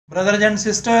Brothers and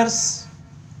sisters,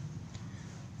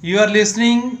 you are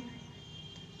listening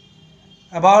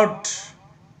about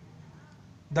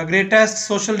the greatest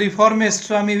social reformist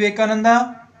Swami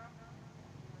Vivekananda,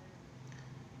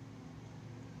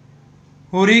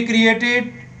 who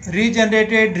recreated,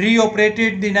 regenerated,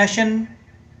 reoperated the nation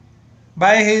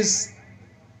by his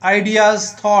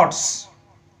ideas, thoughts.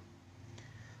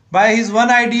 By his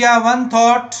one idea, one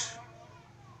thought,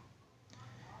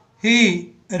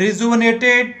 he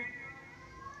rejuvenated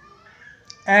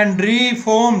and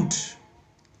reformed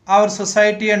our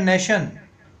society and nation.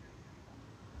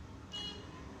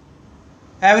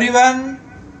 Everyone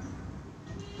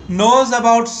knows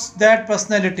about that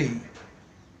personality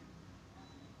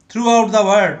throughout the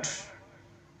world.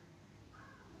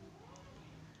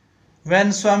 When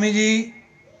Swamiji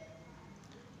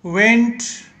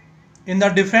went in the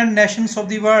different nations of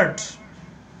the world,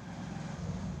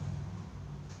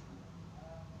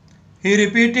 he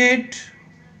repeated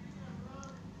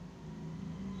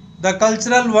the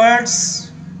cultural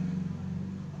words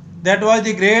that was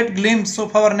the great glimpse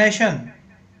of our nation.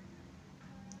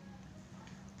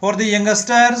 For the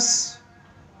youngsters,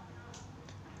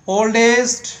 old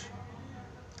aged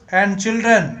and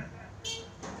children,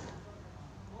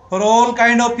 for all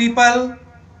kind of people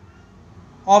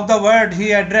of the world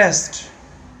he addressed,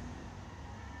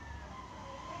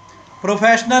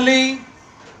 professionally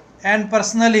and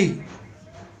personally,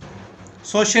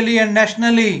 socially and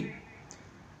nationally,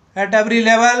 at every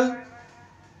level.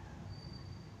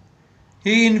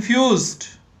 He infused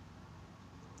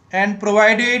and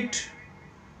provided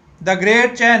the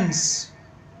great chance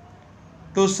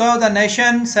to serve the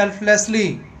nation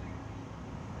selflessly.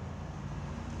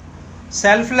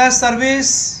 Selfless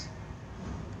service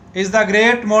is the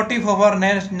great motive of our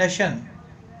nation.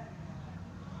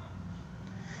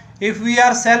 If we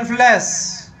are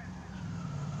selfless,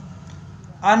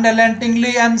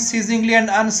 unrelentingly, unceasingly and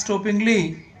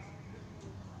unstoppingly,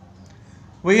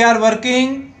 we are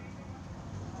working,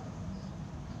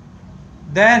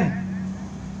 then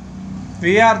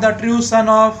we are the true son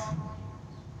of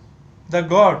the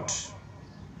God.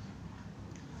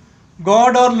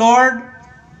 God or Lord,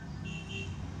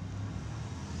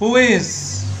 who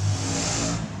is